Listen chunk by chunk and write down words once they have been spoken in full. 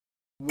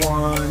1,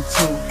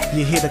 2,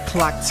 you hear the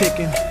clock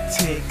ticking,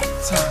 tick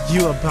tock.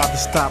 You about to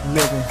stop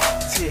living,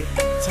 tick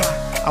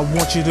tock. I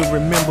want you to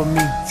remember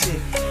me,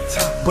 tick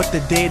tock. But the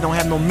dead don't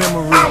have no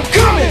memory. I'm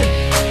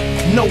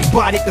coming.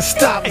 Nobody can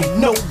stop me,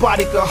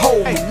 nobody can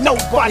hold me,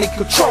 nobody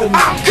control me.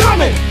 I'm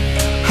coming.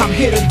 I'm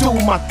here to do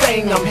my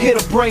thing, I'm here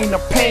to bring the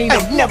pain.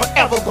 I'm never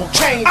ever gonna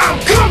change. I'm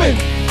coming.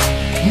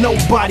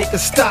 Nobody can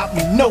stop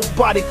me,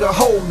 nobody can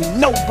hold me,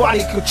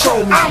 nobody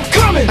control me. I'm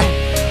coming.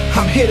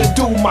 I'm here to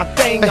do my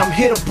thing, I'm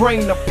here to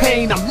bring the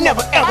pain. I'm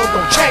never ever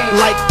gonna change.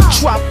 Like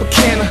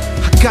Tropicana,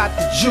 I got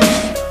the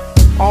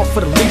juice. All for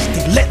the least,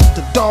 they let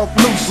the dog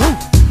loose.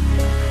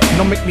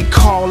 Don't make me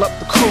call up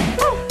the crew.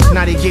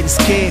 Now they getting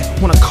scared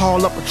when I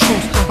call up a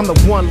truce. I'm the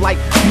one like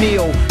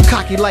Neil,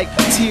 cocky like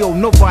Teal.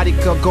 Nobody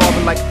can guard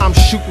me like I'm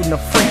shooting a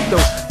free throw.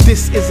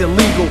 This is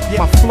illegal,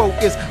 my flow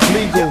is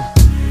legal.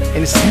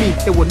 And it's me,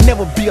 it will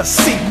never be a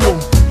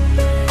sequel.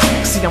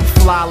 See, I'm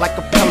fly like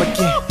a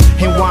pelican.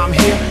 And while I'm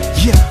here,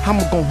 yeah, I'm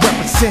gonna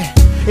represent.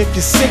 If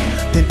you're sick,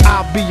 then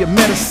I'll be your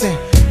medicine.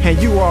 And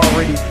you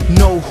already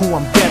know who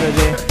I'm better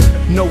than.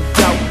 No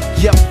doubt,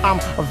 yep, I'm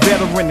a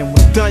veteran. And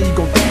when done, you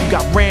gon' think you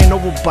got ran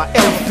over by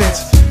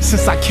elephants.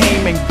 Since I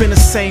came, ain't been the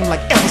same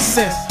like ever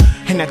since.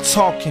 And that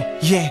talking,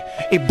 yeah,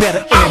 it better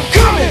end. I'm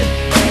coming!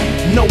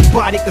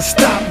 Nobody can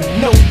stop me,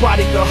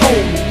 nobody can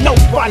hold me,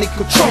 nobody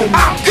control me.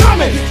 I'm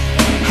coming!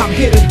 I'm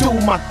here to do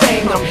my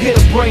thing, I'm here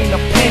to bring the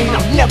pain.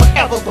 I'm never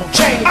ever gonna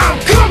change. I'm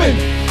coming!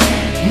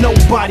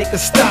 Nobody can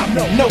stop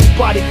me,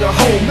 nobody can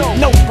hold me,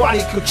 nobody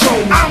control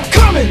me. I'm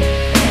coming!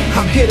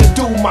 I'm here to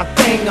do my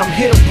thing, I'm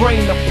here to bring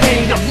the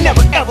pain. I'm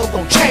never ever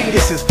gonna change.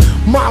 This is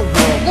my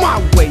world,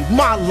 my way,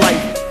 my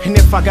life. And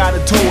if I gotta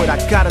do it, I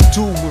gotta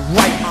do it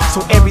right.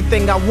 So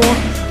everything I want,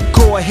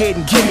 go ahead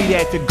and give me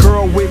that. The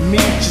girl with me,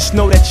 just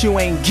know that you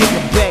ain't getting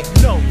it back.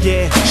 No,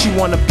 yeah, she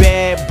want a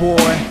bad boy,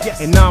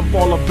 and I'm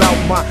all about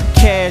my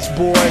cash,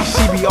 boy.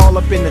 She be all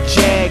up in the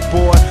jag,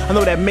 boy. I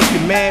know that make you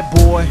mad,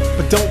 boy,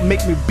 but don't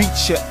make me beat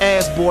your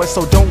ass, boy.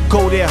 So don't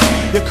go there.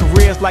 Your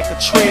career's like a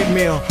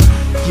treadmill.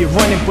 You're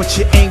running, but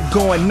you ain't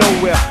going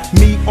nowhere.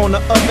 Me, on the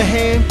other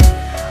hand,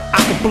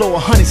 I can blow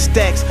 100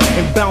 stacks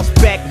and bounce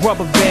back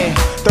rubber band.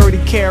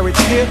 30 carats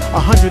here,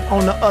 100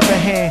 on the other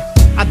hand.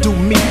 I do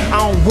me, I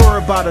don't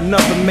worry about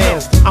another man.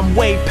 I'm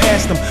way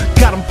past them,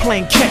 got them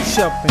playing catch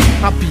up. And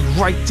I'll be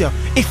right there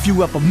if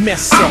you ever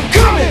mess up. I'm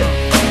coming!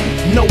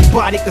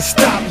 Nobody can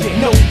stop me,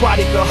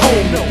 nobody can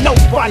hold me,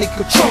 nobody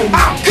control me.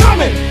 I'm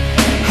coming!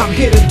 I'm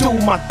here to do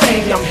my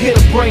thing, I'm here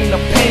to bring the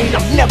pain.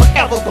 I'm never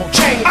ever gonna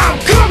change. I'm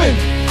coming!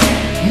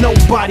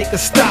 Nobody can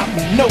stop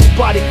me,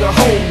 nobody can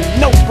hold me,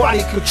 nobody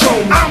control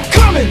me. I'm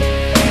coming!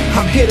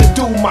 I'm here to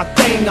do my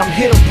thing, I'm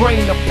here to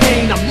bring the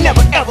pain. I'm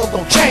never ever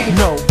gonna change.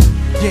 No,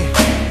 yeah,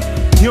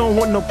 you don't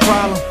want no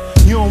problem,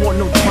 you don't want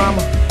no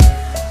drama.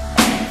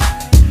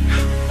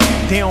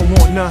 They don't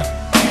want none,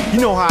 you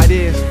know how it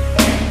is.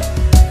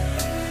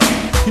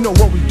 You know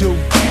what we do,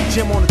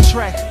 Jim on the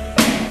track,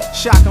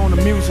 Shock on the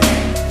music,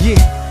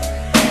 yeah.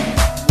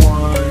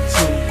 1,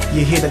 2,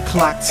 you hear the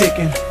clock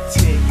ticking,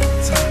 tick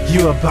tock.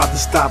 You about to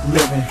stop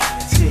living,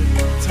 tick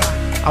tock.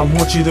 I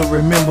want you to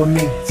remember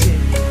me, tick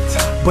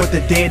tock. But the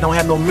dead don't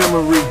have no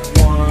memory.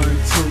 1,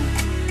 2,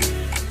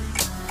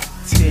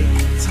 tick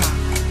tock,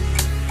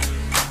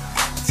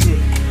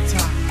 tick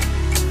tock,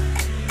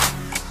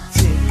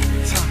 tick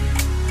tock.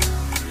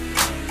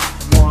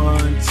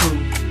 1, 2,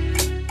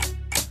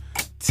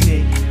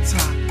 tick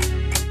tock,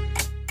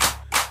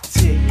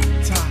 tick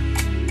tock,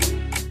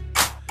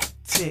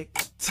 tick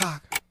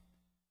tock.